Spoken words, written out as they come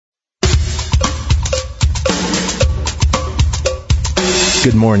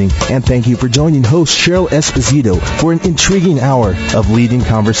Good morning, and thank you for joining host Cheryl Esposito for an intriguing hour of leading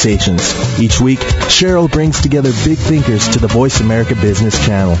conversations. Each week, Cheryl brings together big thinkers to the Voice America Business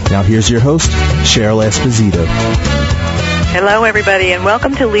Channel. Now here's your host, Cheryl Esposito. Hello, everybody, and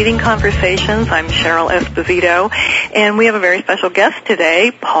welcome to Leading Conversations. I'm Cheryl Esposito, and we have a very special guest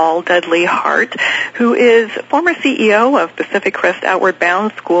today, Paul Dudley Hart, who is former CEO of Pacific Crest Outward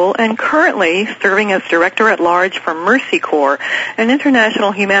Bound School and currently serving as Director-at-Large for Mercy Corps, an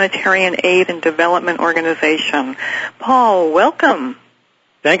international humanitarian aid and development organization. Paul, welcome.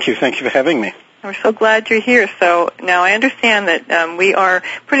 Thank you. Thank you for having me. We're so glad you're here. So now I understand that we are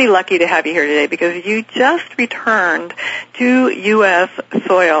pretty lucky to have you here today because you just returned to U.S.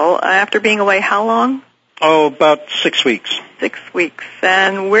 soil after being away how long? Oh, about 6 weeks. 6 weeks.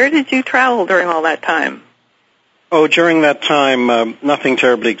 And where did you travel during all that time? Oh, during that time, nothing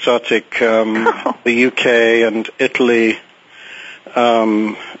terribly exotic. The U.K. and Italy,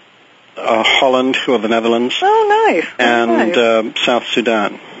 Holland, or the Netherlands. Oh, nice. And nice. South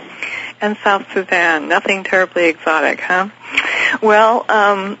Sudan. And South Sudan. Nothing terribly exotic, huh? Well,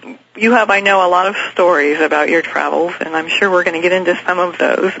 you have, I know, a lot of stories about your travels, and I'm sure we're going to get into some of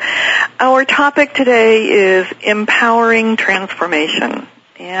those. Our topic today is empowering transformation.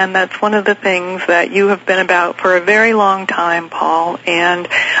 And that's one of the things that you have been about for a very long time, Paul. And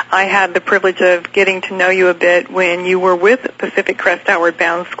I had the privilege of getting to know you a bit when you were with Pacific Crest Outward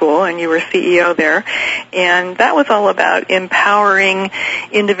Bound School, and you were CEO there. And that was all about empowering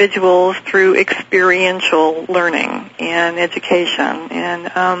individuals through experiential learning and education.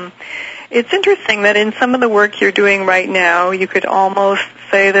 And it's interesting that in some of the work you're doing right now, you could almost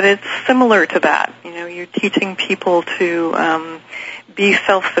say that it's similar to that. You know, you're teaching people to be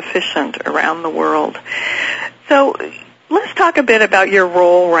self-sufficient around the world. So let's talk a bit about your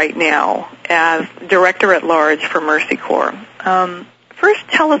role right now as Director-at-Large for Mercy Corps. First,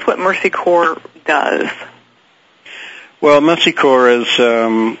 tell us what Mercy Corps does. Well, Mercy Corps is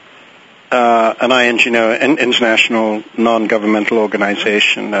an international non-governmental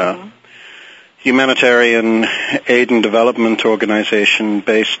organization, humanitarian aid and development organization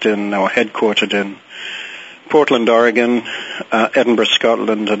based in, or headquartered in, Portland, Oregon, Edinburgh,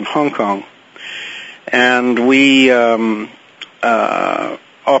 Scotland, and Hong Kong. And we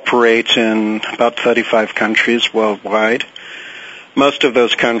operate in about 35 countries worldwide. Most of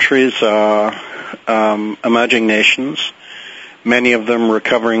those countries are emerging nations, many of them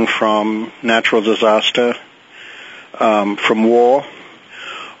recovering from natural disaster, from war,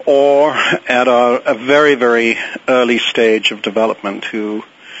 or at a very, very early stage of development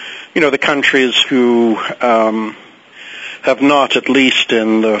the countries who have not, at least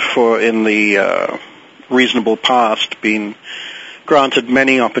in the reasonable past, been granted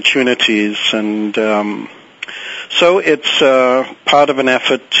many opportunities, and so it's part of an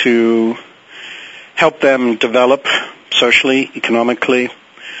effort to help them develop socially, economically,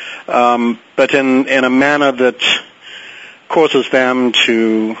 but in a manner that causes them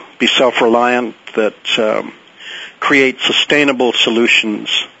to be self-reliant, that creates sustainable solutions,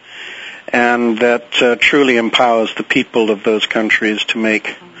 and that truly empowers the people of those countries to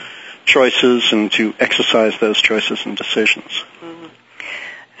make choices and to exercise those choices and decisions. Mm-hmm.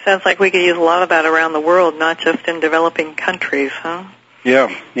 Sounds like we could use a lot of that around the world, not just in developing countries, huh?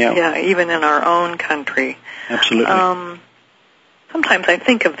 Yeah. Yeah, even in our own country. Absolutely. Sometimes I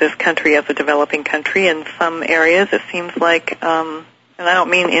think of this country as a developing country. In some areas it seems like, and I don't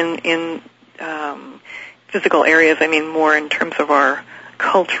mean in physical areas, I mean more in terms of our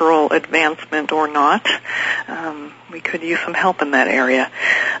cultural advancement or not. We could use some help in that area.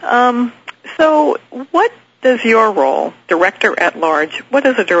 So what does your role, Director-at-Large, what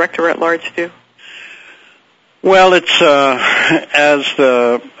does a Director-at-Large do? Well, it's as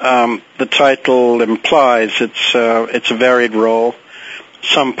the title implies, it's a varied role,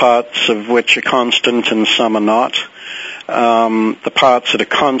 some parts of which are constant and some are not. The parts that are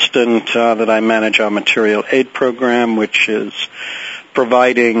constant that I manage our material aid program, which is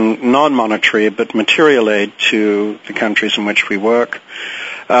providing non-monetary but material aid to the countries in which we work.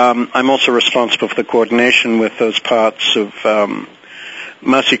 I'm also responsible for the coordination with those parts of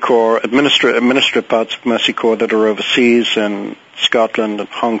Mercy Corps, administrative parts of Mercy Corps that are overseas in Scotland and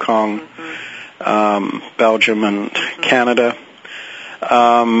Hong Kong, Belgium and Canada.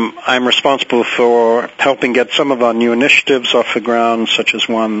 I'm responsible for helping get some of our new initiatives off the ground, such as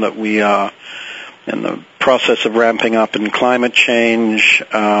one that we are in the process of ramping up in climate change.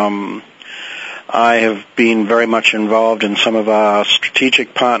 I have been very much involved in some of our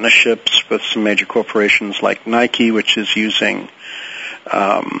strategic partnerships with some major corporations like Nike, which is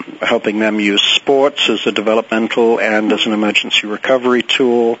helping them use sports as a developmental and as an emergency recovery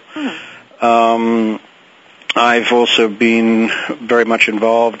tool. I've also been very much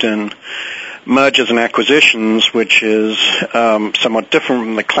involved in mergers and acquisitions, which is somewhat different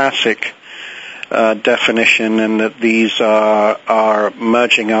from the classic definition, in that these are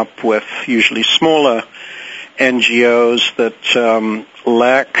merging up with usually smaller NGOs that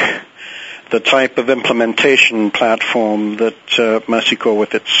lack the type of implementation platform that Mercy Corps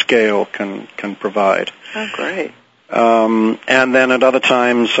with its scale can provide. Oh, great. And then at other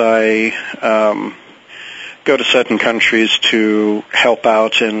times I go to certain countries to help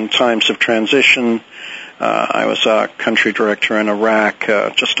out in times of transition. I was a country director in Iraq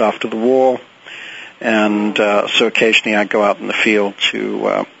just after the war, and so occasionally I go out in the field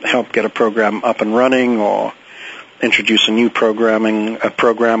to help get a program up and running, or introduce a new program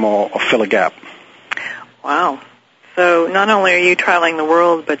or fill a gap. Wow. So not only are you traveling the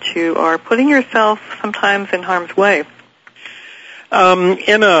world, but you are putting yourself sometimes in harm's way.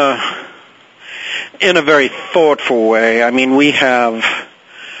 In a very thoughtful way. I mean, we have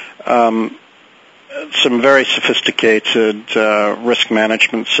some very sophisticated risk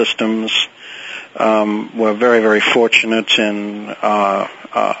management systems. We're very, very fortunate in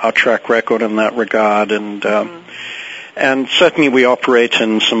our track record in that regard, and certainly we operate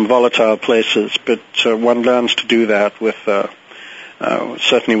in some volatile places, but one learns to do that with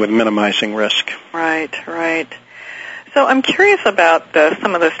certainly with minimizing risk. Right. So I'm curious about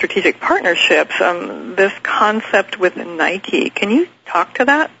some of the strategic partnerships, this concept with Nike. Can you talk to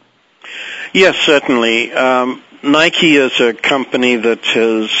that? Yes, certainly. Nike is a company that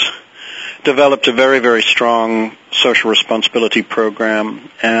has developed a very, very strong social responsibility program,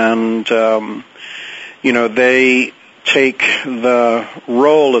 and they take the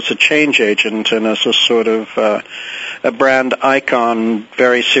role as a change agent and as a sort of a brand icon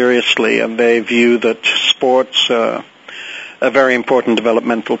very seriously, and they view that sports a very important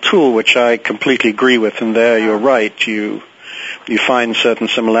developmental tool, which I completely agree with. And there, you're right. You find certain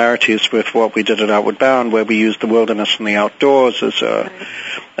similarities with what we did at Outward Bound, where we used the wilderness and the outdoors as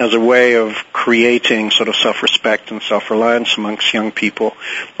a way of creating sort of self-respect and self-reliance amongst young people.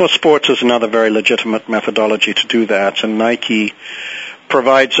 Well, sports is another very legitimate methodology to do that, and Nike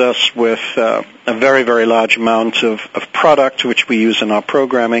provides us with a very, very large amount of product which we use in our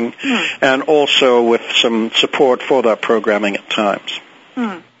programming, and also with some support for that programming at times.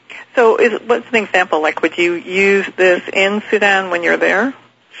 So what's an example? Like, would you use this in Sudan when you're there?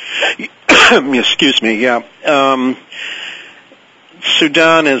 Excuse me, yeah.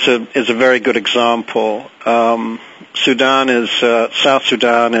 Sudan is a very good example. South Sudan is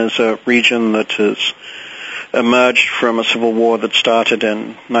a region that has emerged from a civil war that started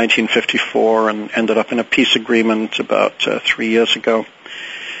in 1954 and ended up in a peace agreement about 3 years ago,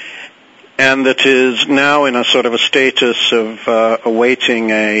 and that is now in a sort of a status of awaiting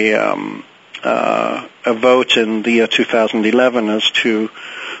a vote in the year 2011 as to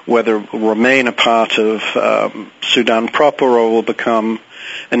whether it will remain a part of Sudan proper or will become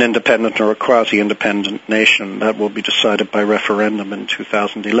an independent or a quasi-independent nation. That will be decided by referendum in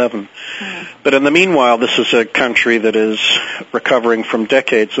 2011. But in the meanwhile, this is a country that is recovering from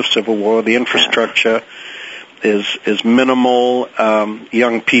decades of civil war. The infrastructure is minimal.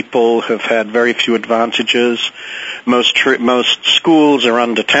 Young people have had very few advantages. Most schools are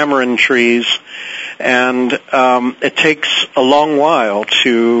under tamarind trees, and it takes a long while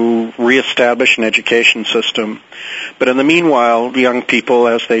to reestablish an education system. But in the meanwhile, young people,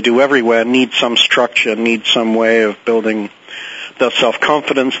 as they do everywhere, need some structure, need some way of building their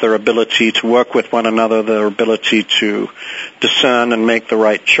self-confidence, their ability to work with one another, their ability to discern and make the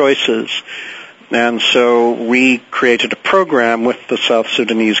right choices. And so we created a program with the South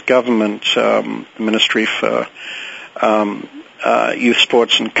Sudanese government, the Ministry for Youth,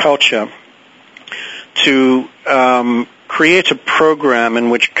 Sports and Culture, to create a program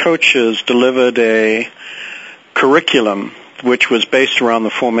in which coaches delivered a curriculum which was based around the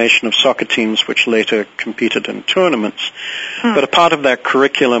formation of soccer teams which later competed in tournaments. But a part of that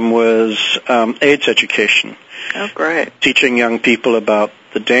curriculum was AIDS education. Oh, great. Teaching young people about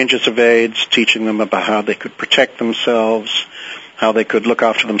the dangers of AIDS, teaching them about how they could protect themselves, how they could look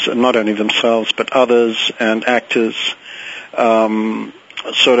after themselves, not only themselves but others, and act as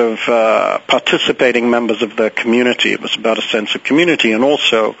participating members of their community. It was about a sense of community, and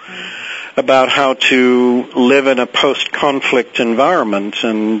also about how to live in a post-conflict environment,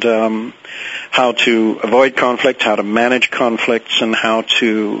 and how to avoid conflict, how to manage conflicts, and how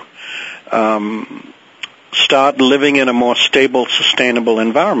to start living in a more stable, sustainable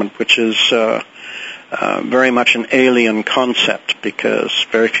environment, which is very much an alien concept because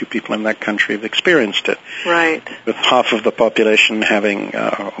very few people in that country have experienced it. Right. With half of the population having,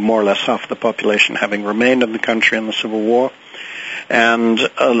 more or less half of the population having remained in the country in the Civil War, and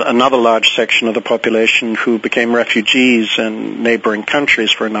another large section of the population who became refugees in neighboring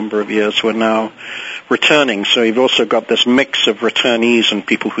countries for a number of years who are now returning. So you've also got this mix of returnees and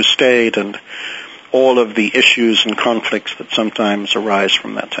people who stayed and all of the issues and conflicts that sometimes arise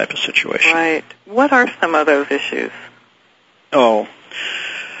from that type of situation. Right. What are some of those issues? Oh,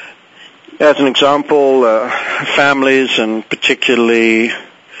 as an example, families and particularly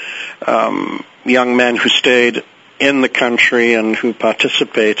young men who stayed in the country and who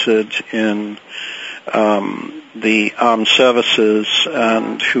participated in the armed services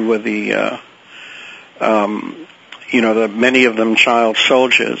and who were many of them child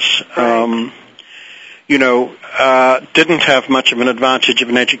soldiers. Right. Didn't have much of an advantage of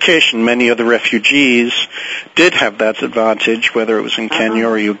an education. Many of the refugees did have that advantage, whether it was in Kenya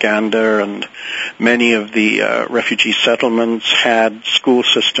or Uganda, and many of the refugee settlements had school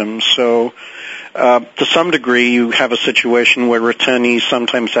systems. So to some degree, you have a situation where returnees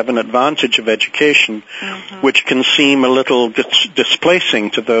sometimes have an advantage of education, which can seem a little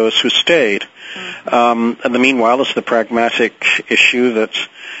displacing to those who stayed. And the meanwhile, is the pragmatic issue that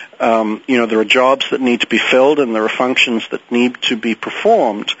there are jobs that need to be filled and there are functions that need to be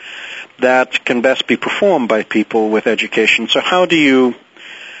performed that can best be performed by people with education. So how do you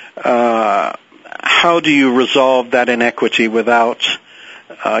resolve that inequity without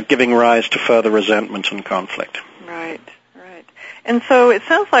giving rise to further resentment and conflict? Right. And so it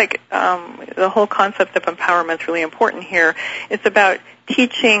sounds like the whole concept of empowerment is really important here. It's about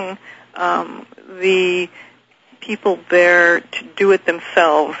teaching the people there to do it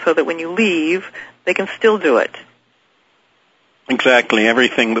themselves so that when you leave, they can still do it. Exactly.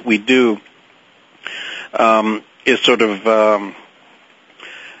 Everything that we do is sort of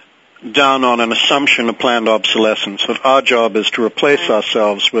done on an assumption of planned obsolescence, that our job is to replace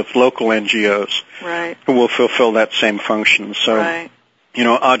ourselves with local NGOs who will fulfill that same function. So,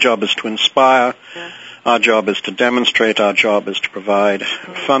 our job is to inspire, our job is to demonstrate, our job is to provide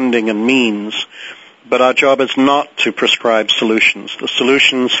funding and means, but our job is not to prescribe solutions. The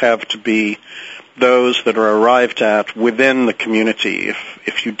solutions have to be those that are arrived at within the community.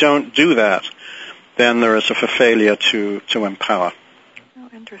 If you don't do that, then there is a failure to empower. Oh,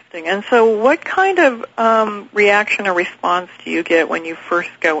 interesting. And so what kind of reaction or response do you get when you first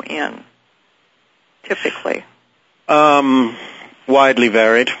go in, typically? Widely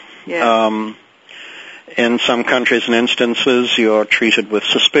varied. Yeah. In some countries and instances, you're treated with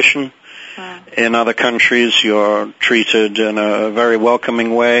suspicion. In other countries, you're treated in a very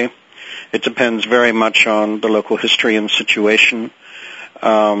welcoming way. It depends very much on the local history and situation.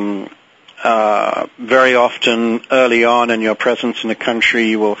 Very often, early on in your presence in a country,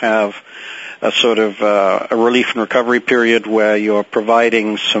 you will have a sort of a relief and recovery period where you're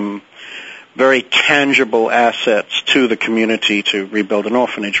providing some very tangible assets to the community to rebuild an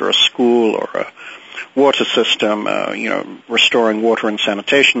orphanage or a school or a water system, restoring water and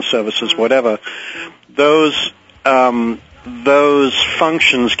sanitation services, whatever. Those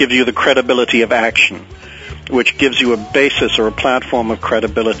functions give you the credibility of action, which gives you a basis or a platform of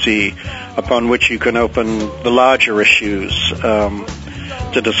credibility upon which you can open the larger issues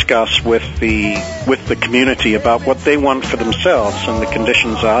to discuss with the community about what they want for themselves. And the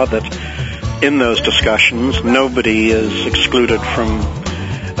conditions are that in those discussions, nobody is excluded from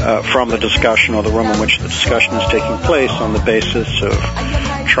the discussion or the room in which the discussion is taking place on the basis of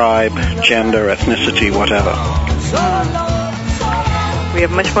tribe, gender, ethnicity, whatever. We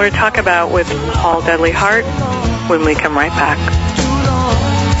have much more to talk about with Paul Dudley Hart when we come right back.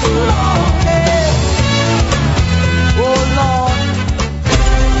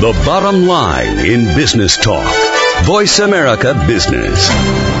 The bottom line in business talk. Voice America Business.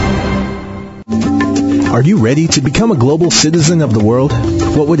 Are you ready to become a global citizen of the world?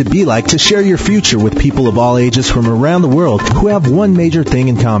 What would it be like to share your future with people of all ages from around the world who have one major thing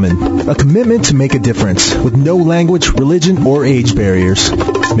in common? A commitment to make a difference with no language, religion, or age barriers.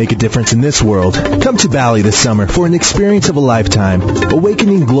 Make a difference in this world. Come to Bali this summer for an experience of a lifetime.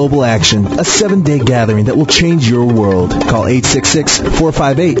 Awakening Global Action, a 7-day gathering that will change your world. Call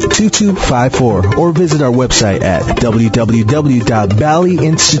 866-458-2254 or visit our website at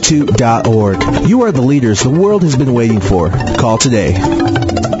www.baliinstitute.org. You are the leaders the world has been waiting for. Call today.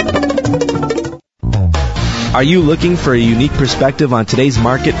 Are you looking for a unique perspective on today's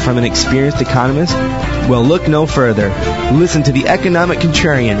market from an experienced economist? Well, look no further. Listen to The Economic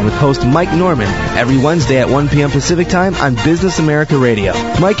Contrarian with host Mike Norman every Wednesday at 1 p.m. Pacific Time on Business America Radio.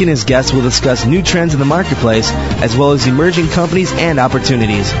 Mike and his guests will discuss new trends in the marketplace as well as emerging companies and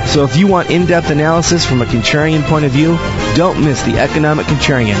opportunities. So if you want in-depth analysis from a contrarian point of view, don't miss The Economic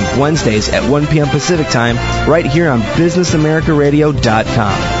Contrarian Wednesdays at 1 p.m. Pacific Time right here on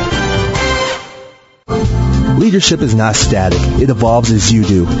BusinessAmericaRadio.com. Leadership is not static. It evolves as you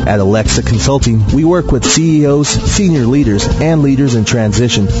do. At Alexa Consulting, we work with CEOs, senior leaders, and leaders in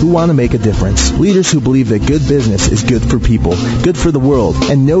transition who want to make a difference. Leaders who believe that good business is good for people, good for the world,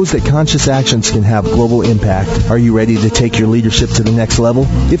 and knows that conscious actions can have global impact. Are you ready to take your leadership to the next level?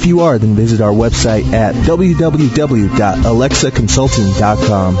 If you are, then visit our website at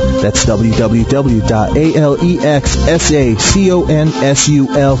www.alexaconsulting.com. That's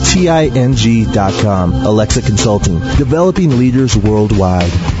www.alexaconsulting.com. Alexa Consulting, developing leaders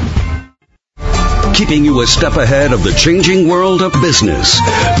worldwide. Keeping you a step ahead of the changing world of business.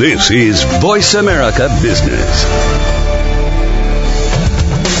 This is Voice America Business.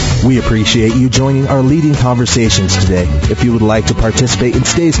 We appreciate you joining our leading conversations today. If you would like to participate in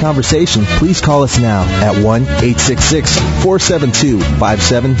today's conversation, please call us now at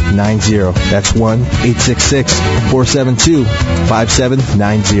 1-866-472-5790. That's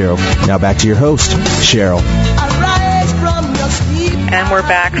 1-866-472-5790. Now back to your host, Cheryl. And we're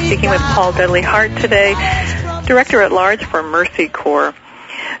back speaking with Paul Dudley Hart today, Director at Large for Mercy Corps.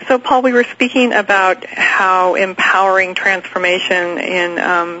 So, Paul, we were speaking about how empowering transformation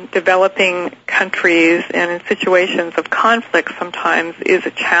in developing countries and in situations of conflict sometimes is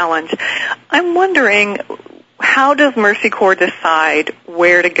a challenge. I'm wondering, how does Mercy Corps decide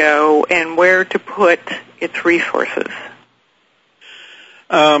where to go and where to put its resources?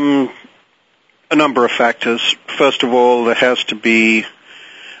 A number of factors. First of all, there has to be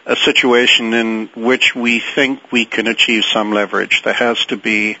a situation in which we think we can achieve some leverage. There has to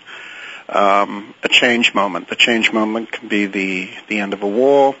be a change moment. The change moment can be the end of a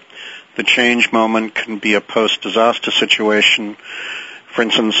war. The change moment can be a post-disaster situation. For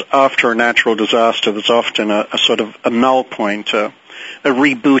instance, after a natural disaster, there's often a sort of a null point, a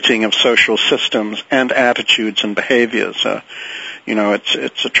rebooting of social systems and attitudes and behaviors.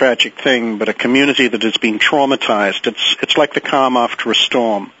 It's a tragic thing, but a community that has been traumatized, it's like the calm after a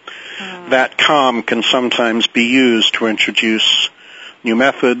storm. That calm can sometimes be used to introduce new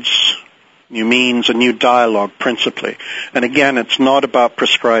methods, new means, a new dialogue principally. And again, it's not about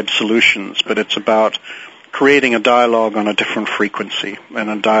prescribed solutions, but it's about creating a dialogue on a different frequency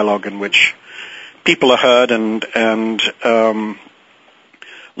and a dialogue in which people are heard and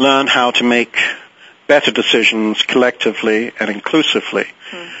learn how to make better decisions collectively and inclusively,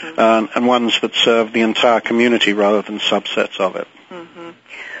 and ones that serve the entire community rather than subsets of it.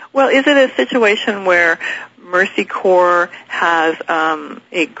 Well, is it a situation where Mercy Corps has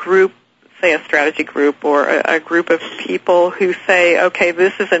a group, say a strategy group or a group of people who say, okay,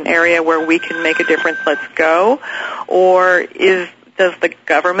 this is an area where we can make a difference, let's go? Or does the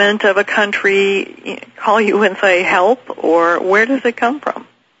government of a country call you and say help, or where does it come from?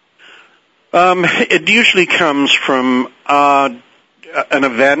 It usually comes from an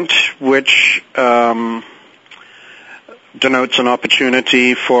event which denotes an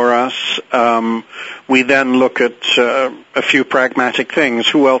opportunity for us. We then look at a few pragmatic things.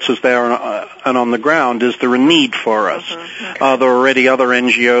 Who else is there and on the ground? Is there a need for us? Okay. Are there already other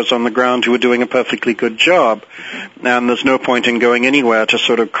NGOs on the ground who are doing a perfectly good job? And there's no point in going anywhere to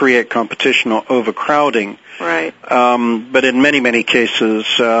sort of create competition or overcrowding. Right. But in many, many cases,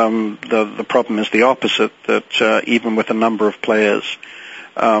 the problem is the opposite, that even with a number of players,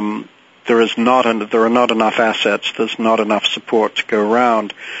 there are not enough assets, there's not enough support to go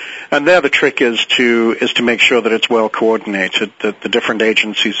around. And there the trick is to make sure that it's well coordinated, that the different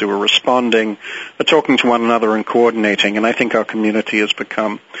agencies who are responding are talking to one another and coordinating, and I think our community has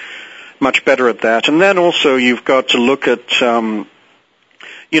become much better at that. And then also you've got to look at,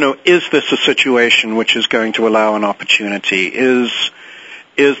 is this a situation which is going to allow an opportunity? Is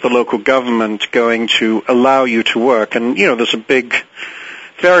the local government going to allow you to work? And, there's a big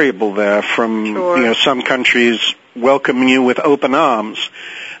variable there from, sure. Some countries welcome you with open arms,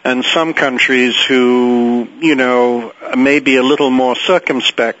 and some countries who, may be a little more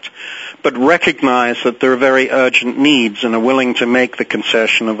circumspect, but recognize that there are very urgent needs and are willing to make the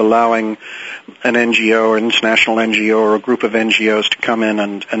concession of allowing an NGO or international NGO or a group of NGOs to come in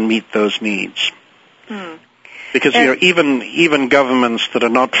and meet those needs. Because, even governments that are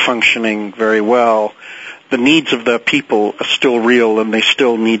not functioning very well, the needs of their people are still real and they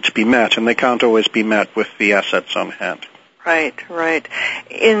still need to be met, and they can't always be met with the assets on hand. Right.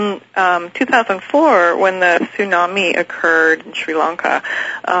 In 2004, when the tsunami occurred in Sri Lanka,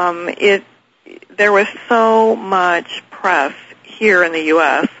 there was so much press here in the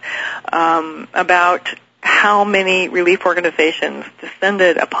U.S. About how many relief organizations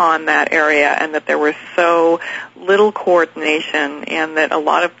descended upon that area, and that there was so little coordination, and that a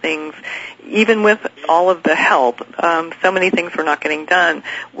lot of things, even with all of the help, so many things were not getting done.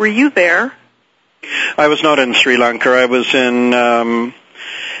 Were you there? I was not in Sri Lanka. I was in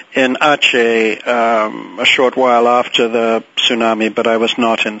Aceh a short while after the tsunami, but I was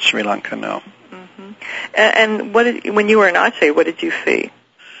not in Sri Lanka, no. Mm-hmm. And when you were in Aceh, what did you see?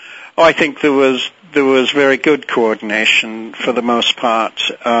 Oh, I think there was very good coordination for the most part.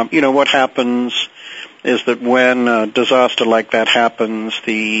 What happens is that when a disaster like that happens,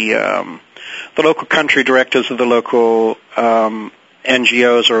 the local country directors of the local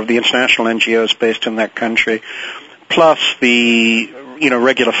NGOs or of the international NGOs based in that country, plus the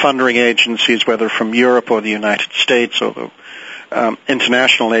regular funding agencies, whether from Europe or the United States or the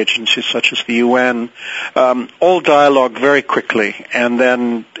international agencies such as the UN, all dialogue very quickly, and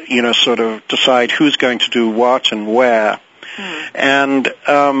then sort of decide who's going to do what and where. And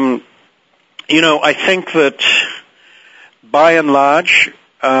I think that by and large,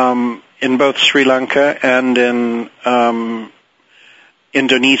 in both Sri Lanka and in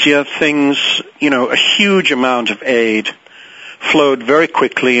Indonesia, things, a huge amount of aid flowed very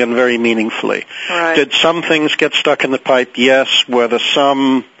quickly and very meaningfully. Right. Did some things get stuck in the pipe? Yes. Were there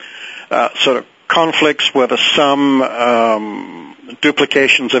some sort of conflicts? Were there some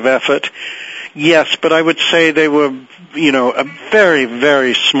duplications of effort? Yes, but I would say they were, a very,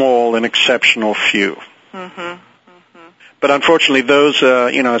 very small and exceptional few. Mm-hmm. But unfortunately, those,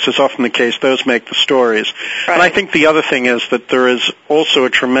 as is often the case, those make the stories. Right. And I think the other thing is that there is also a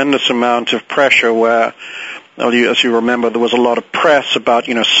tremendous amount of pressure where, as you remember, there was a lot of press about,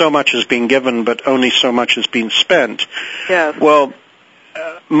 so much is being given, but only so much is being spent. Yes. Well,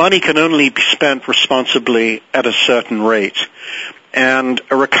 money can only be spent responsibly at a certain rate. And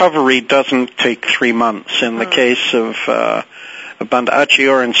a recovery doesn't take 3 months. In the case of Banda Aceh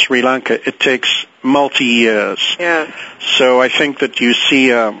or in Sri Lanka, it takes multi-years. Yes. So I think that you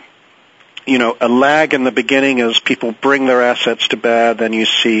see a lag in the beginning as people bring their assets to bear. Then you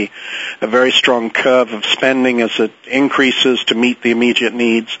see a very strong curve of spending as it increases to meet the immediate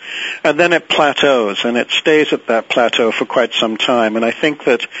needs. And then it plateaus, and it stays at that plateau for quite some time. And I think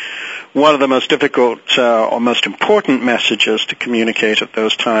that one of the most difficult or most important messages to communicate at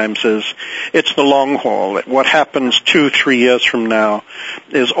those times is it's the long haul. What happens 2-3 years from now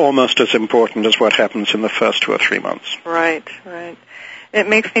is almost as important as what happens in the first 2 or 3 months. Right. It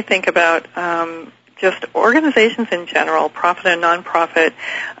makes me think about just organizations in general, profit and nonprofit,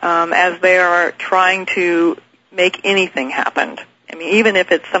 as they are trying to make anything happen. I mean, even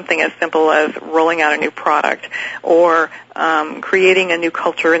if it's something as simple as rolling out a new product or creating a new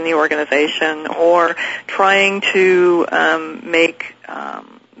culture in the organization or trying to make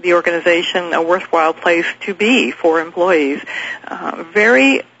the organization a worthwhile place to be for employees.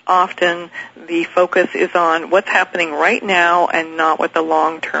 Very often the focus is on what's happening right now and not what the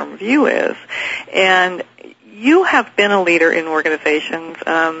long-term view is. And you have been a leader in organizations,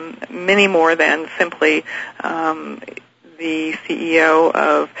 many more than simply the CEO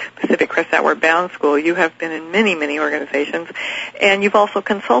of Pacific Crest Outward Bound School. You have been in many, many organizations, and you've also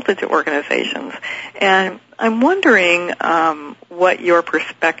consulted to organizations. And I'm wondering what your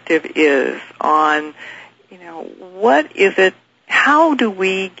perspective is on, what is it, how do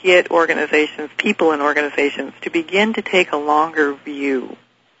we get organizations, people in organizations, to begin to take a longer view?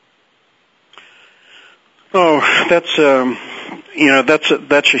 Oh, that's a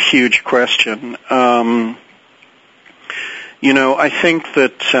huge question. I think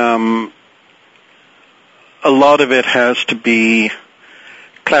that a lot of it has to be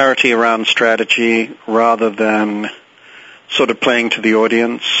clarity around strategy rather than sort of playing to the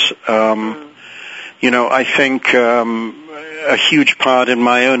audience. I think a huge part in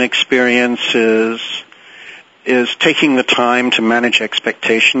my own experience is taking the time to manage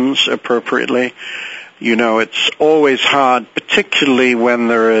expectations appropriately. It's always hard, particularly when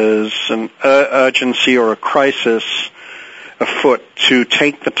there is an urgency or a crisis afoot, to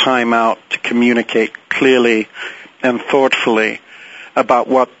take the time out to communicate clearly and thoughtfully about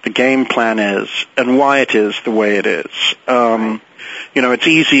what the game plan is and why it is the way it is. It's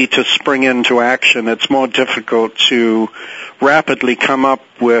easy to spring into action. It's more difficult to rapidly come up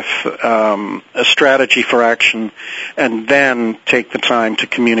with a strategy for action and then take the time to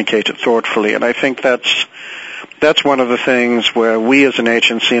communicate it thoughtfully. And I think that's that's one of the things where we as an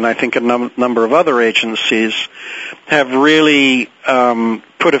agency, and I think a number of other agencies, have really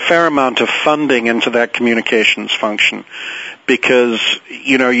put a fair amount of funding into that communications function, because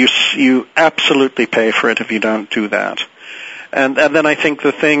you absolutely pay for it if you don't do that. And then I think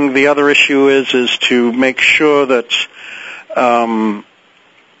the other issue is to make sure that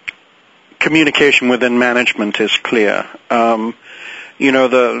communication within management is clear. The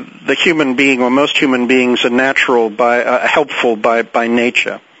human being, or most human beings, are helpful by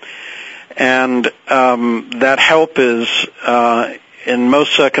nature, and that help is in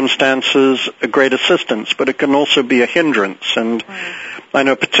most circumstances a great assistance, but it can also be a hindrance. And I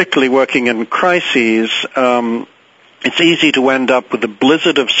know, particularly working in crises, it's easy to end up with a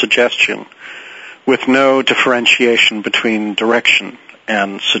blizzard of suggestion with no differentiation between direction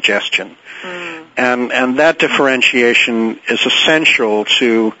and suggestion. And that differentiation is essential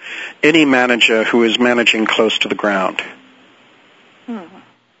to any manager who is managing close to the ground.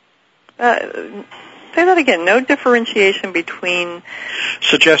 Say that again. No differentiation between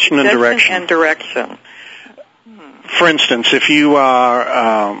suggestion and direction. For instance, if you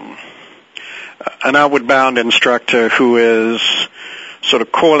are an outward bound instructor who is sort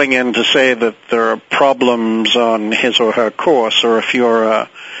of calling in to say that there are problems on his or her course, or if you're a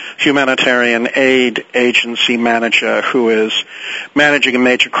humanitarian aid agency manager who is managing a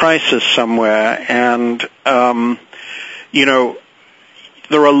major crisis somewhere, and there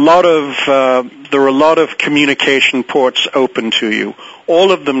are a lot of communication ports open to you,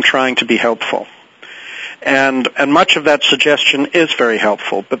 all of them trying to be helpful. And much of that suggestion is very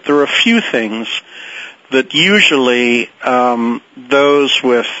helpful, but there are a few things that usually those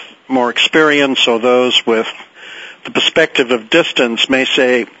with more experience or those with the perspective of distance may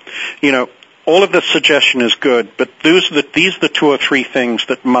say, all of this suggestion is good, but these are the two or three things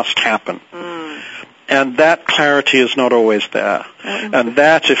that must happen. And that clarity is not always there. And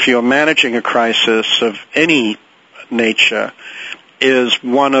that, if you're managing a crisis of any nature, is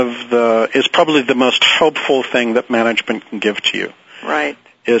probably the most helpful thing that management can give to you. Right.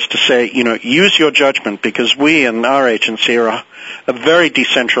 Is to say, use your judgment, because we in our agency are a very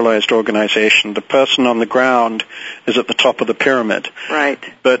decentralized organization. The person on the ground is at the top of the pyramid. Right.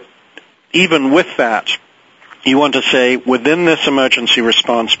 But even with that, you want to say, within this emergency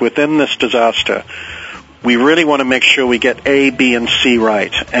response, within this disaster, we really want to make sure we get A, B, and C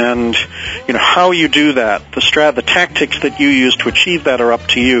right. And, how you do that, the tactics that you use to achieve that are up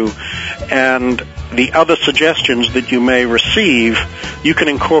to you. And the other suggestions that you may receive, you can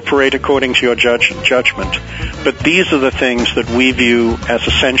incorporate according to your judgment. But these are the things that we view as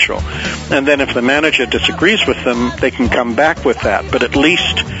essential. And then if the manager disagrees with them, they can come back with that. But at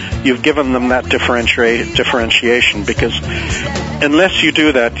least you've given them that differentiation, because unless you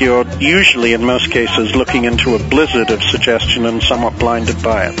do that, you're usually, in most cases, looking into a blizzard of suggestion and somewhat blinded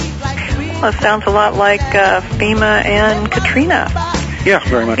by it. Well, it sounds a lot like FEMA and Katrina. Yeah,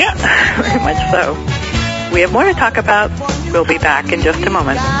 very much. Yeah, very much so. We have more to talk about. We'll be back in just a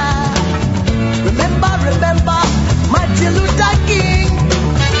moment. Remember, Martin Luther King.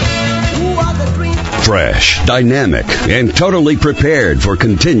 Fresh, dynamic, and totally prepared for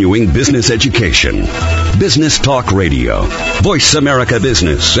continuing business education. Business Talk Radio. Voice America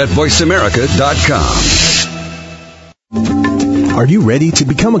Business at voiceamerica.com. Are you ready to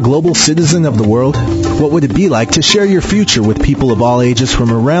become a global citizen of the world? What would it be like to share your future with people of all ages from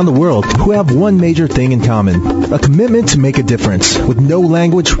around the world who have one major thing in common? A commitment to make a difference with no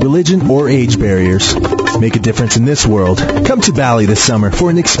language, religion, or age barriers. Make a difference in this world. Come to Bali this summer for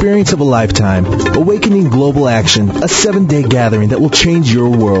an experience of a lifetime. Awakening Global Action, a 7-day gathering that will change your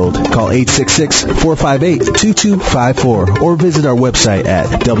world. Call 866-458-2254 or visit our website at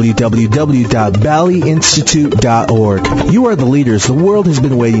www.baliinstitute.org. You are the leaders the world has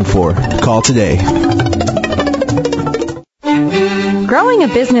been waiting for. Call today. Growing a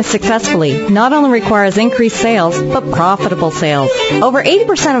business successfully not only requires increased sales, but profitable sales. Over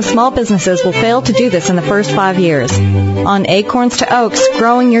 80% of small businesses will fail to do this in the first 5 years. On Acorns to Oaks,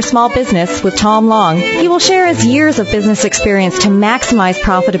 Growing Your Small Business with Tom Long, he will share his years of business experience to maximize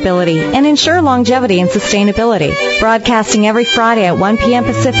profitability and ensure longevity and sustainability. Broadcasting every Friday at 1 p.m.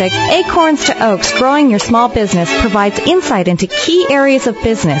 Pacific, Acorns to Oaks, Growing Your Small Business provides insight into key areas of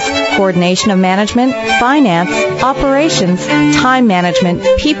business, coordination of management, finance, operations, time management,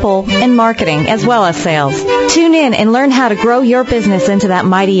 people, and marketing, as well as sales. Tune in and learn how to grow your business into that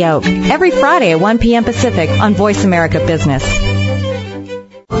mighty oak. Every Friday at 1 p.m. Pacific on Voice America Business.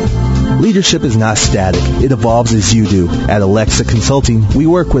 Leadership is not static. It evolves as you do. At Alexa Consulting, we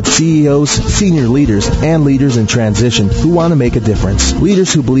work with CEOs, senior leaders, and leaders in transition who want to make a difference.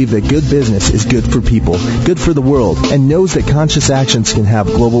 Leaders who believe that good business is good for people, good for the world, and knows that conscious actions can have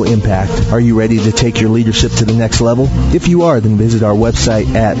global impact. Are you ready to take your leadership to the next level? If you are, then visit our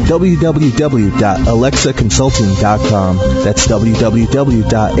website at www.alexaconsulting.com. That's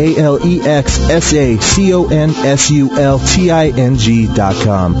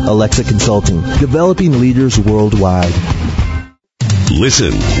www.alexaconsulting.com. Alexa Consulting, developing leaders worldwide.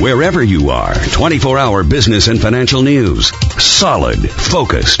 Listen wherever you are. 24-hour business and financial news. Solid,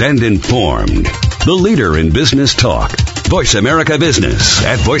 focused, and informed. The leader in business talk. Voice America Business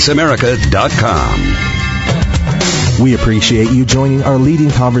at voiceamerica.com. We appreciate you joining our leading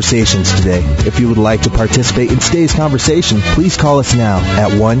conversations today. If you would like to participate in today's conversation, please call us now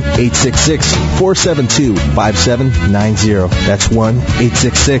at 1-866-472-5790. That's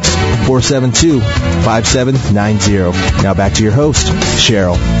 1-866-472-5790. Now back to your host,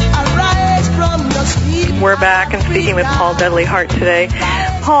 Cheryl. We're back and speaking with Paul Dudley Hart today.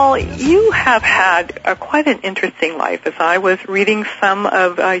 Paul, you have had quite an interesting life. As I was reading some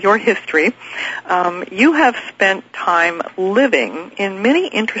of your history, you have spent time living in many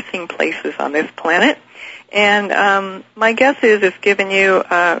interesting places on this planet, and my guess is it's given you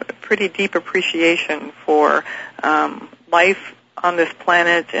a pretty deep appreciation for life on this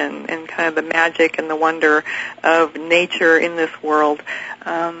planet and kind of the magic and the wonder of nature in this world.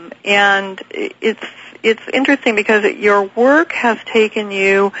 And it's interesting because your work has taken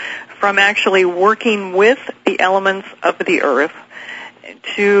you from actually working with the elements of the earth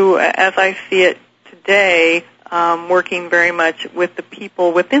to, as I see it today, working very much with the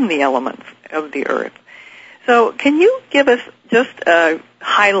people within the elements of the earth. So can you give us just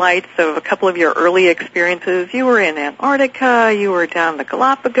highlights of a couple of your early experiences? You were in Antarctica, you were down the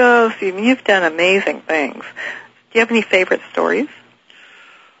Galapagos, you've done amazing things. Do you have any favorite stories?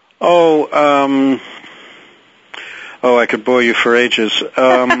 I could bore you for ages.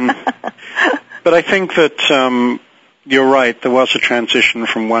 But I think that you're right. There was a transition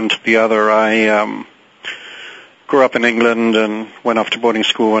from one to the other. I grew up in England and went off to boarding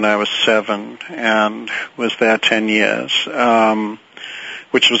school when I was 7 and was there 10 years,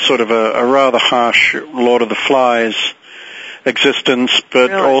 which was sort of a rather harsh Lord of the Flies existence,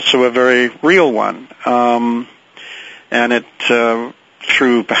 but really? Also a very real one. And it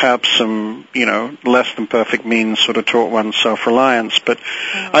through perhaps some, less than perfect means sort of taught one self-reliance. But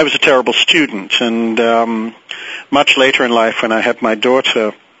I was a terrible student, and much later in life when I had my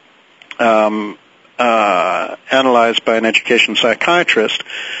daughter analyzed by an education psychiatrist,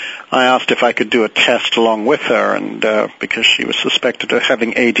 I asked if I could do a test along with her, and because she was suspected of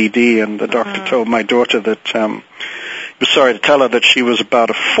having ADD, and the doctor told my daughter that he was sorry to tell her that she was about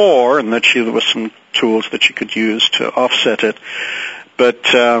a 4 and that there was some tools that she could use to offset it.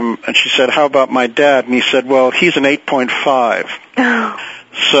 But and she said, "How about my dad?" And he said, "Well, he's an 8.5.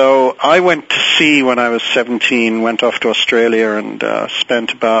 So I went to sea when I was 17, went off to Australia and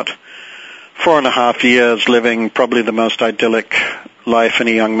spent about 4.5 years living probably the most idyllic life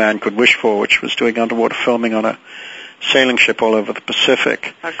any young man could wish for, which was doing underwater filming on a sailing ship all over the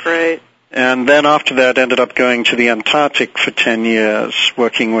Pacific. Oh, great. And then after that ended up going to the Antarctic for 10 years,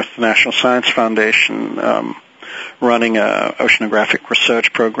 working with the National Science Foundation, running an oceanographic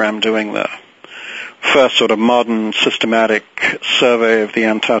research program, doing the first sort of modern systematic survey of the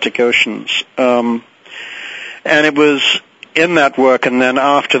Antarctic oceans. And it was in that work, and then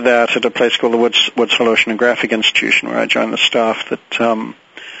after that at a place called the Woods Hole Oceanographic Institution, where I joined the staff that,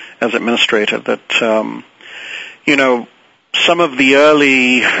 as administrator, that, some of the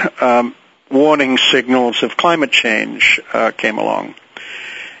early warning signals of climate change came along.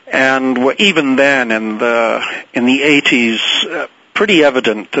 And were even then in the 80s pretty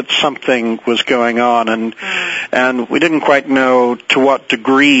evident that something was going on, and we didn't quite know to what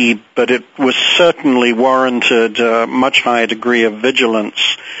degree, but it was certainly warranted a much higher degree of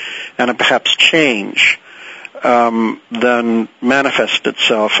vigilance and perhaps change than manifested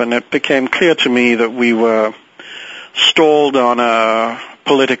itself. And it became clear to me that we were stalled on a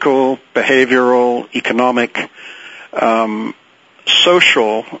political, behavioral, economic,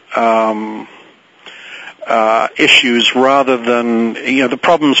 social issues rather than, the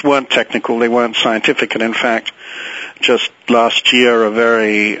problems weren't technical, they weren't scientific, and in fact, just last year a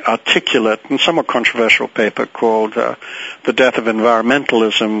very articulate and somewhat controversial paper called The Death of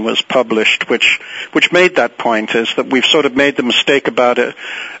Environmentalism was published, which made that point, is that we've sort of made the mistake about it,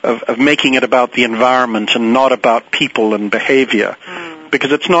 of making it about the environment and not about people and behavior.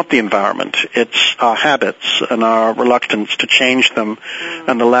 because it's not the environment, it's our habits and our reluctance to change them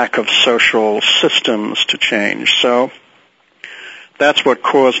and the lack of social systems to change. So that's what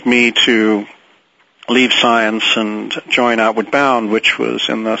caused me to leave science and join Outward Bound, which was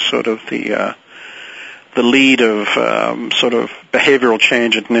in the sort of the lead of sort of behavioral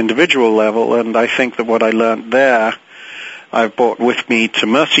change at an individual level. And I think that what I learned there, I've brought with me to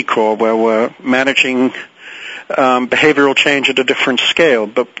Mercy Corps, where we're managing behavioral change at a different scale.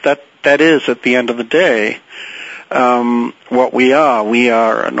 But that is, at the end of the day, what we are. We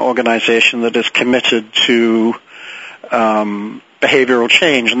are an organization that is committed to behavioral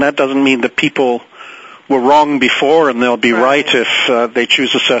change, and that doesn't mean that people were wrong before and they'll be right if they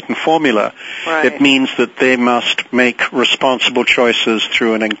choose a certain formula. Right. It means that they must make responsible choices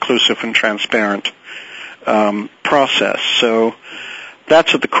through an inclusive and transparent process. So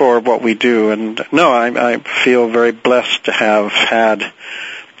that's at the core of what we do. And no, I feel very blessed to have had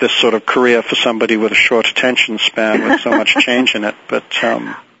this sort of career for somebody with a short attention span with so much change in it. But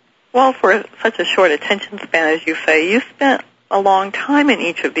well, for such a short attention span, as you say, you spent a long time in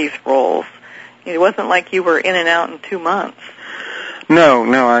each of these roles. It wasn't like you were in and out in 2 months. No,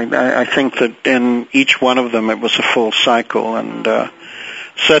 I think that in each one of them it was a full cycle, and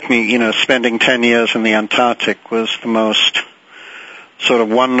certainly, spending 10 years in the Antarctic was the most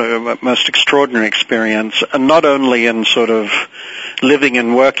most extraordinary experience, and not only in sort of living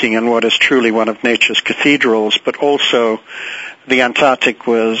and working in what is truly one of nature's cathedrals, but also the Antarctic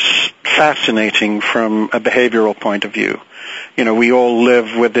was fascinating from a behavioral point of view. We all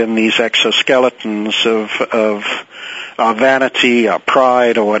live within these exoskeletons of our vanity, our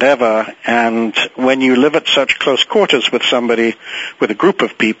pride, or whatever, and when you live at such close quarters with somebody, with a group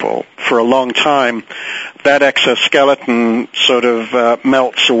of people, for a long time, that exoskeleton sort of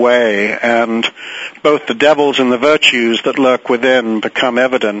melts away, and both the devils and the virtues that lurk within become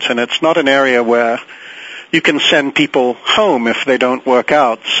evident, and it's not an area where you can send people home if they don't work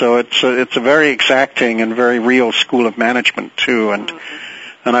out. So it's a very exacting and very real school of management too, and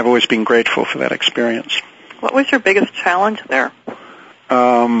I've always been grateful for that experience. What was your biggest challenge there?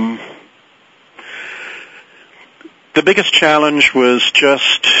 The biggest challenge was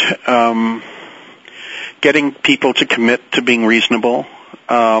just getting people to commit to being reasonable,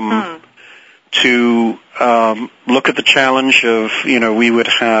 to look at the challenge of, we would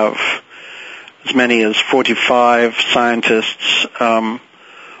have as many as 45 scientists on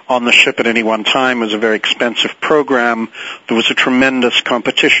the ship at any one time. It was a very expensive program. There was a tremendous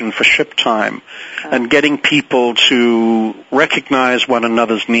competition for ship time. And getting people to recognize one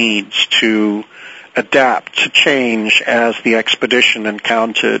another's needs, to adapt, to change as the expedition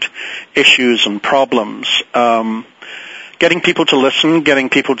encountered issues and problems. Getting people to listen, getting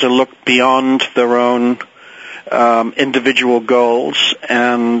people to look beyond their own individual goals,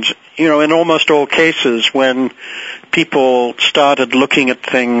 and in almost all cases, when people started looking at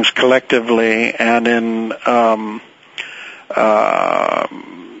things collectively and in a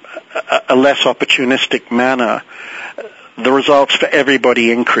less opportunistic manner, the results for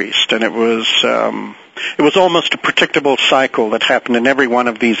everybody increased, and it was almost a predictable cycle that happened in every one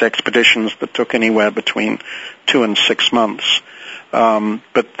of these expeditions that took anywhere between 2 and 6 months.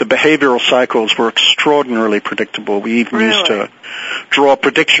 But the behavioral cycles were extraordinarily predictable. We even used to draw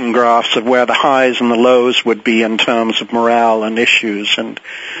prediction graphs of where the highs and the lows would be in terms of morale and issues, and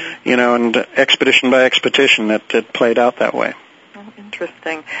and expedition by expedition, it played out that way. Oh,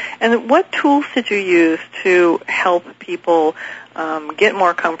 interesting. And what tools did you use to help people get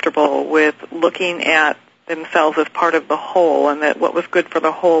more comfortable with looking at themselves as part of the whole, and that what was good for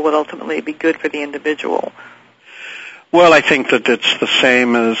the whole would ultimately be good for the individual? Well, I think that it's the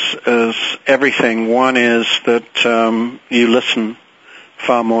same as everything. One is that you listen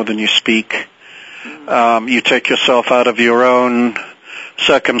far more than you speak. You take yourself out of your own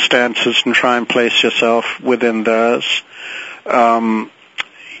circumstances and try and place yourself within theirs.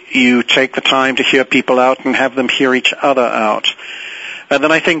 You take the time to hear people out and have them hear each other out. And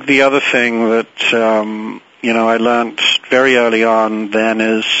then I think the other thing that I learned very early on then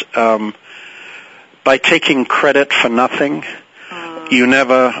is by taking credit for nothing, you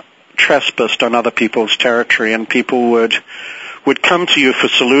never trespassed on other people's territory, and people would come to you for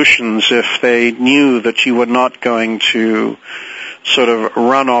solutions if they knew that you were not going to sort of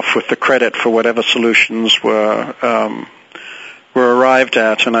run off with the credit for whatever solutions were arrived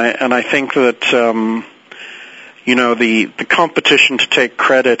at. And I think that the competition to take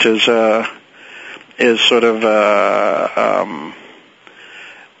credit is sort of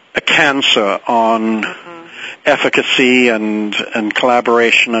a cancer on efficacy and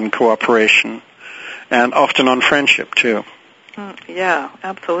collaboration and cooperation, and often on friendship too. Yeah,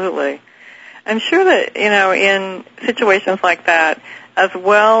 absolutely. I'm sure that, in situations like that, as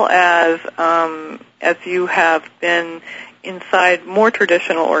well as you have been inside more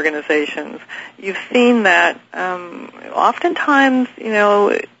traditional organizations, you've seen that oftentimes,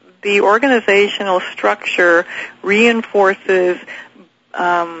 the organizational structure reinforces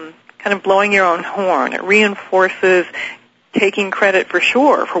kind of blowing your own horn. It reinforces taking credit for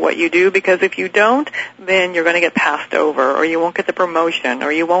sure for what you do, because if you don't, then you're going to get passed over, or you won't get the promotion,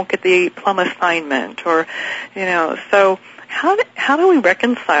 or you won't get the plum assignment, or, so how do we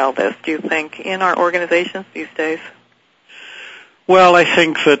reconcile this, do you think, in our organizations these days? Well, I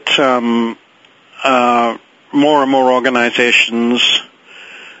think that more and more organizations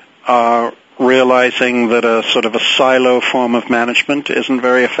are realizing that a sort of a silo form of management isn't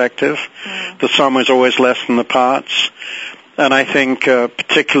very effective. The sum is always less than the parts. And I think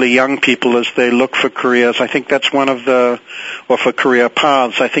particularly young people, as they look for careers, I think that's one of the, or for career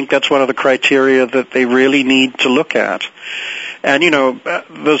paths, I think that's one of the criteria that they really need to look at. And,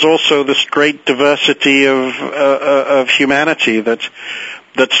 there's also this great diversity of humanity that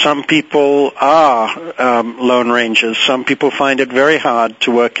some people are lone rangers. Some people find it very hard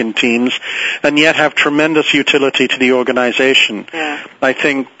to work in teams and yet have tremendous utility to the organization. Yeah. I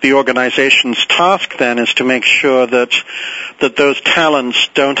think the organization's task then is to make sure that those talents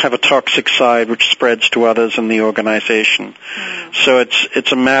don't have a toxic side which spreads to others in the organization. So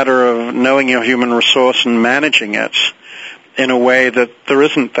it's a matter of knowing your human resource and managing it in a way that there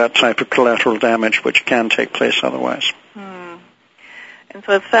isn't that type of collateral damage which can take place otherwise. And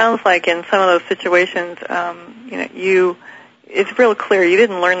so it sounds like in some of those situations, it's real clear you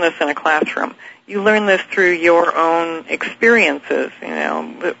didn't learn this in a classroom. You learned this through your own experiences,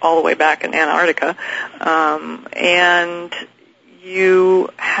 all the way back in Antarctica, and you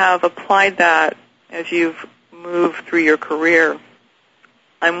have applied that as you've moved through your career.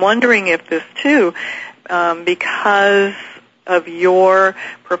 I'm wondering if this too, because of your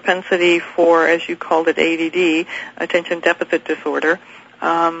propensity for, as you called it, ADD, attention deficit disorder,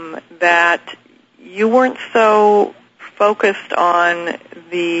 that you weren't so focused on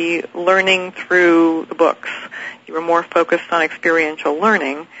the learning through the books. You were more focused on experiential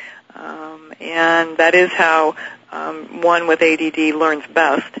learning, and that is how one with ADD learns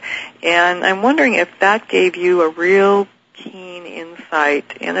best. And I'm wondering if that gave you a real keen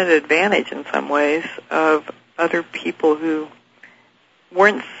insight and an advantage in some ways of other people who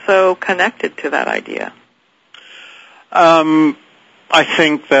weren't so connected to that idea. I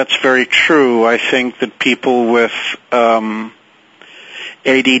think that's very true. I think that people with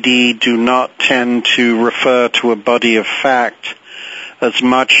ADD do not tend to refer to a body of fact as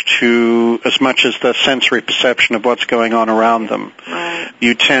much as the sensory perception of what's going on around them. Right.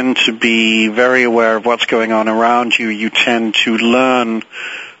 You tend to be very aware of what's going on around you. You tend to learn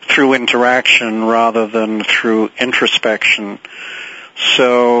through interaction rather than through introspection.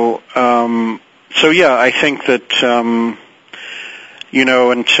 So yeah, I think that,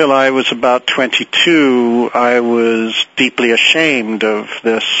 until I was about 22, I was deeply ashamed of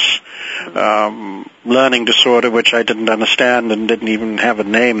this learning disorder, which I didn't understand and didn't even have a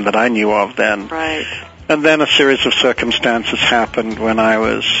name that I knew of then. Right. And then a series of circumstances happened when I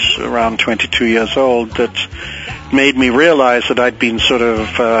was around 22 years old that made me realize that I'd been sort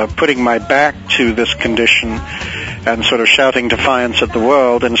of putting my back to this condition and sort of shouting defiance at the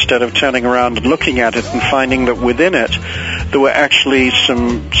world instead of turning around and looking at it and finding that within it there were actually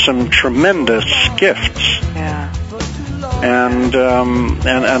some tremendous gifts. Yeah. And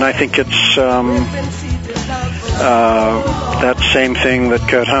I think it's that same thing that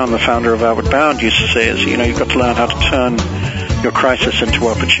Kurt Hahn, the founder of Outward Bound, used to say is, you've got to learn how to turn your crisis into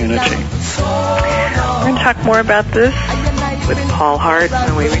opportunity. We're going to talk more about this with Paul Hart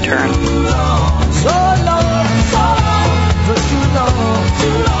when we return.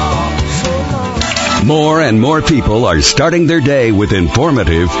 More and more people are starting their day with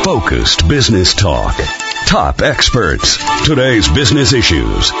informative, focused business talk. Top experts. Today's business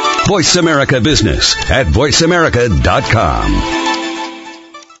issues. Voice America Business at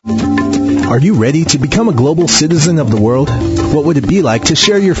voiceamerica.com. Are you ready to become a global citizen of the world? What would it be like to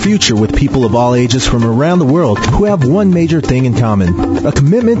share your future with people of all ages from around the world who have one major thing in common? A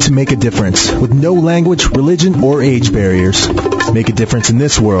commitment to make a difference with no language, religion, or age barriers. Make a difference in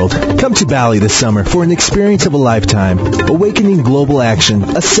this world. Come to Bali this summer for an experience of a lifetime. Awakening Global Action,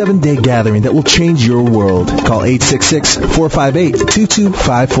 a 7-day gathering that will change your world. Call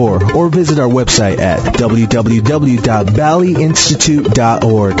 866-458-2254 or visit our website at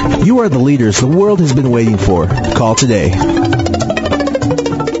www.baliinstitute.org. You are the leaders the world has been waiting for. Call today.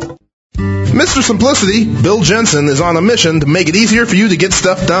 Miss Mr. Simplicity, Bill Jensen, is on a mission to make it easier for you to get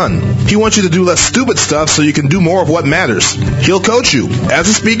stuff done. He wants you to do less stupid stuff so you can do more of what matters. He'll coach you as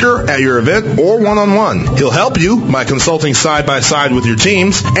a speaker at your event or one-on-one. He'll help you by consulting side-by-side with your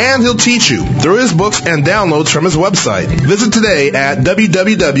teams, and he'll teach you through his books and downloads from his website. Visit today at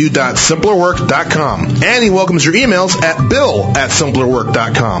www.simplerwork.com. And he welcomes your emails at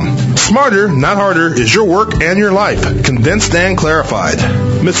bill@simplerwork.com. Smarter, not harder, is your work and your life, condensed and clarified.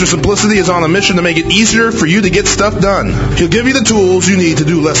 Mr. Simplicity is on a mission to make it easier for you to get stuff done. He'll give you the tools you need to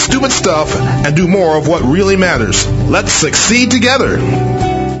do less stupid stuff and do more of what really matters. Let's succeed together.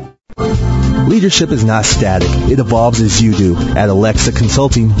 Leadership is not static. It evolves as you do. At Alexa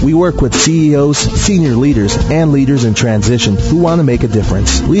Consulting, we work with CEOs, senior leaders, and leaders in transition who want to make a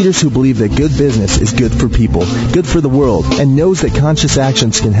difference. Leaders who believe that good business is good for people, good for the world, and knows that conscious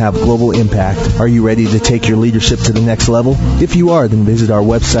actions can have global impact. Are you ready to take your leadership to the next level? If you are, then visit our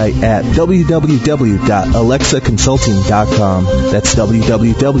website at www.alexaconsulting.com. That's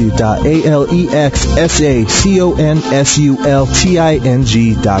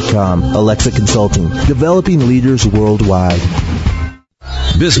www.alexaconsulting.com. Alexa Consulting, developing leaders worldwide.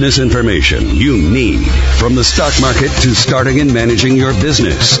 Business information you need. From the stock market to starting and managing your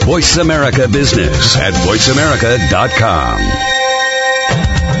business. Voice America Business at voiceamerica.com.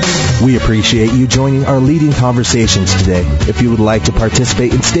 We appreciate you joining our leading conversations today. If you would like to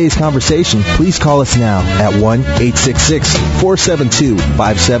participate in today's conversation, please call us now at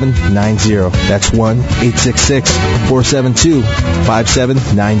 1-866-472-5790. That's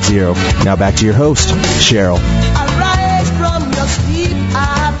 1-866-472-5790. Now back to your host, Cheryl.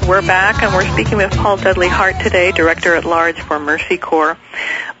 We're back, and we're speaking with Paul Dudley Hart today, Director at Large for Mercy Corps.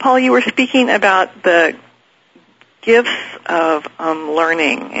 Paul, you were speaking about the gifts of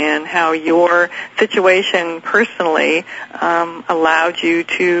learning and how your situation personally allowed you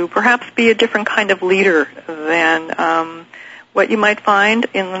to perhaps be a different kind of leader than what you might find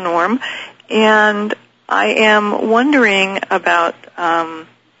in the norm. And I am wondering about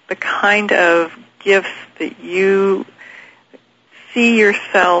the kind of gifts that you see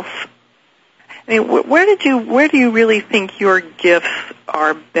yourself. I mean, where do you really think your gifts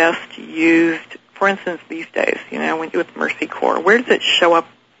are best used? For instance, these days, with Mercy Corps, where does it show up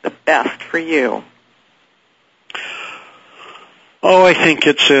the best for you? Oh, I think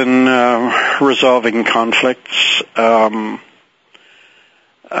it's in resolving conflicts. I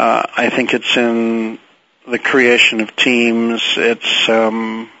think it's in the creation of teams. It's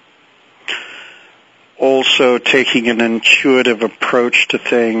also taking an intuitive approach to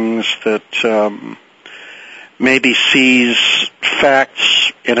things that maybe sees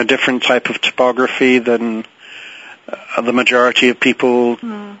facts in a different type of topography than the majority of people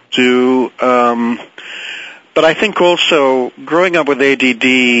do. But I think also, growing up with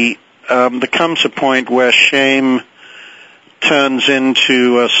ADD, there comes a point where shame turns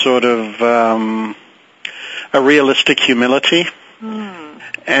into a sort of a realistic humility.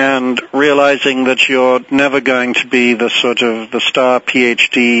 And realizing that you're never going to be the sort of the star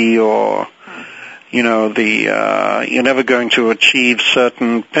PhD or you're never going to achieve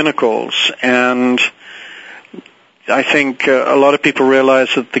certain pinnacles. And I think a lot of people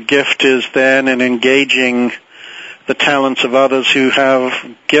realize that the gift is then in engaging the talents of others who have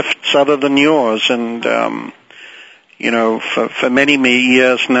gifts other than yours. And, for many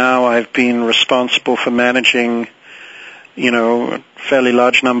years now, I've been responsible for managing, fairly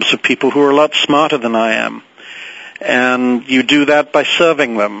large numbers of people who are a lot smarter than I am. And you do that by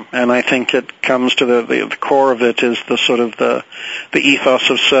serving them, and I think it comes to the core of it is the sort of the ethos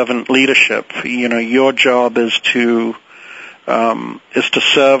of servant leadership. Your job is to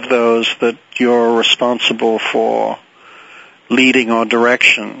serve those that you're responsible for leading or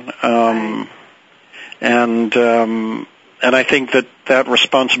direction, and I think that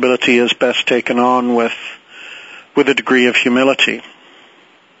responsibility is best taken on with a degree of humility.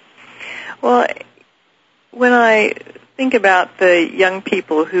 Well, when I think about the young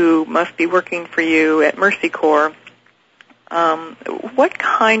people who must be working for you at Mercy Corps, what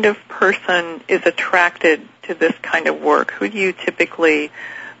kind of person is attracted to this kind of work? Who do you typically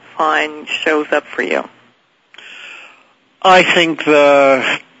find shows up for you? I think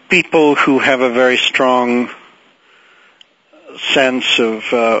the people who have a very strong sense of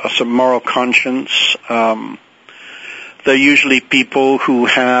some moral conscience. They're usually people who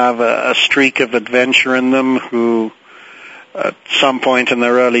have a streak of adventure in them, who at some point in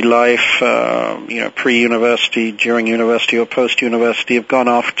their early life, pre-university, during university, or post-university, have gone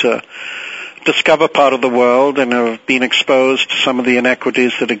off to discover part of the world and have been exposed to some of the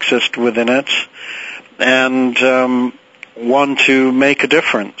inequities that exist within it. And want to make a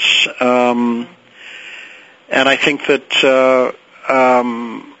difference. And I think that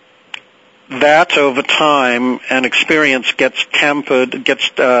that over time and experience gets tempered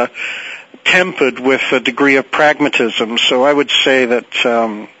with a degree of pragmatism. So I would say that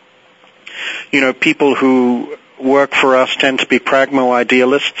people who work for us tend to be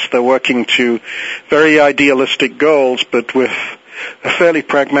pragmo-idealists. They're working to very idealistic goals, but with a fairly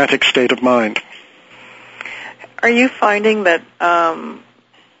pragmatic state of mind. Are you finding that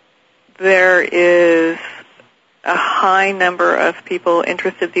there is a high number of people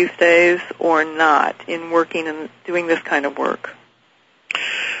interested these days or not in working and doing this kind of work?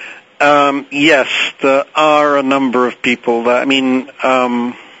 Yes, there are a number of people. There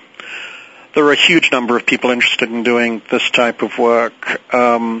are a huge number of people interested in doing this type of work.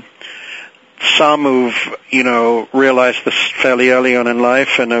 Some who've, realized this fairly early on in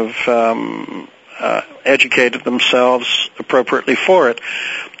life and have educated themselves appropriately for it,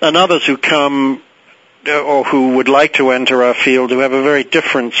 and others who come or who would like to enter our field who have a very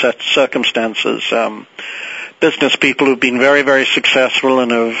different set of circumstances. Business people who've been very, very successful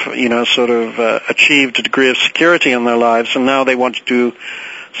and have, achieved a degree of security in their lives, and now they want to do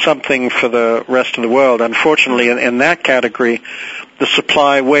something for the rest of the world. Unfortunately, in that category, the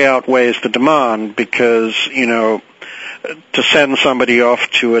supply way outweighs the demand because, to send somebody off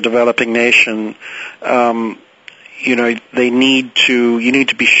to a developing nation, you need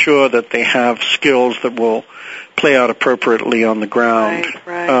to be sure that they have skills that will play out appropriately on the ground.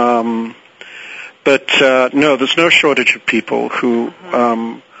 Right. But no, there's no shortage of people who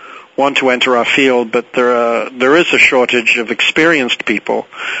want to enter our field, but there is a shortage of experienced people,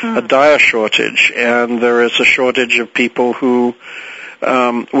 a dire shortage, and there is a shortage of people who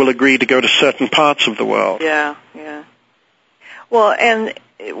will agree to go to certain parts of the world. Yeah. Well, and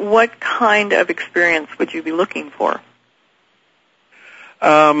what kind of experience would you be looking for?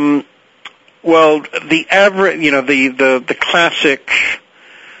 Well, the average, the classic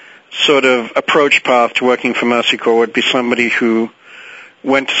sort of approach path to working for Mercy Corps would be somebody who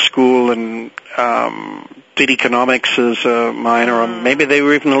went to school and did economics as a minor, or maybe they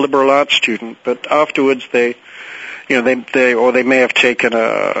were even a liberal arts student. But afterwards, they may have taken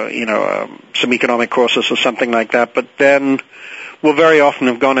some economic courses or something like that. But then will very often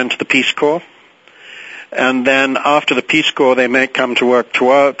have gone into the Peace Corps, and then after the Peace Corps, they may come to work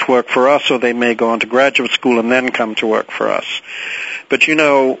for us, or they may go on to graduate school and then come to work for us. But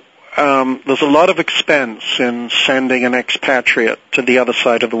there's a lot of expense in sending an expatriate to the other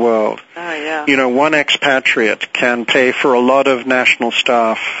side of the world. Oh, yeah. One expatriate can pay for a lot of national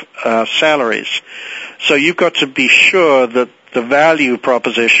staff salaries. So you've got to be sure that the value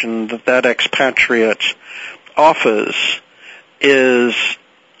proposition that expatriate offers is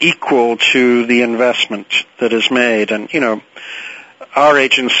equal to the investment that is made. And, our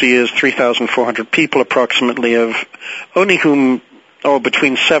agency is 3,400 people approximately, of only whom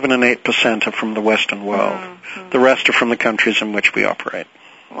between 7 and 8% are from the Western world. Mm-hmm. The rest are from the countries in which we operate.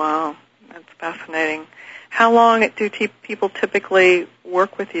 Wow, that's fascinating. How long do people typically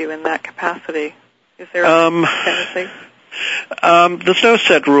work with you in that capacity? Is there a tendency? There's no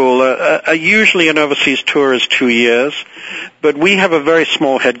set rule. Usually an overseas tour is 2 years, but we have a very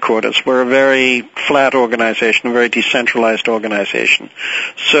small headquarters. We're a very flat organization, a very decentralized organization.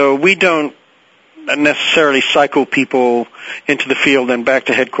 So we don't necessarily cycle people into the field, then back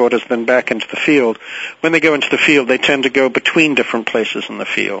to headquarters, then back into the field. When they go into the field, they tend to go between different places in the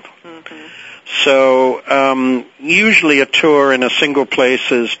field. Mm-hmm. So usually a tour in a single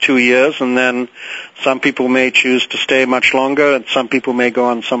place is 2 years, and then some people may choose to stay much longer, and some people may go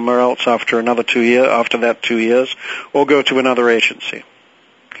on somewhere else after that 2 years, or go to another agency.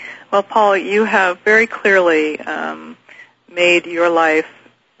 Well, Paul, you have very clearly made your life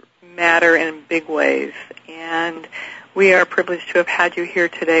matter in big ways, and we are privileged to have had you here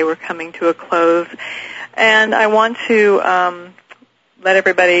today. We're coming to a close, and I want to let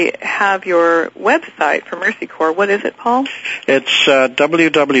everybody have your website for Mercy Corps. What is it, Paul? It's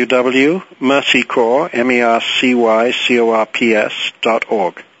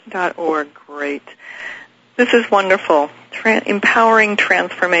www.mercycorps.org. .org, great. This is wonderful. Empowering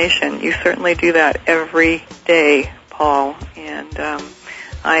transformation. You certainly do that every day, Paul, and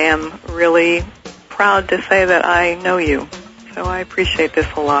I am really proud to say that I know you, so I appreciate this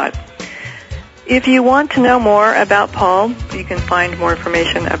a lot. If you want to know more about Paul, you can find more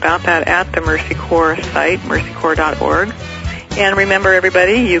information about that at the Mercy Corps site, mercycorps.org. And remember,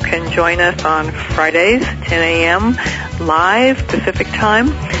 everybody, you can join us on Fridays, 10 a.m., live Pacific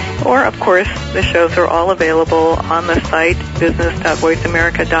time. Or, of course, the shows are all available on the site,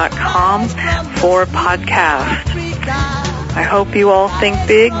 business.voiceamerica.com, for podcast. I hope you all think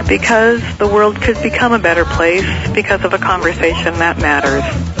big, because the world could become a better place because of a conversation that matters.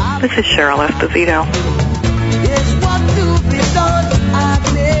 This is Cheryl Esposito.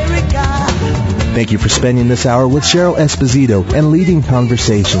 Thank you for spending this hour with Cheryl Esposito and Leading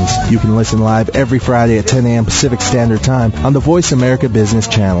Conversations. You can listen live every Friday at 10 a.m. Pacific Standard Time on the Voice America Business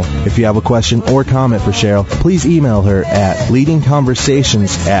Channel. If you have a question or comment for Cheryl, please email her at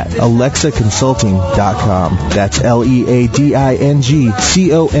leadingconversations@alexaconsulting.com. That's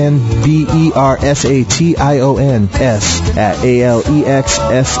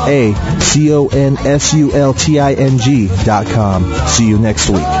See you next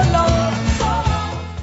week.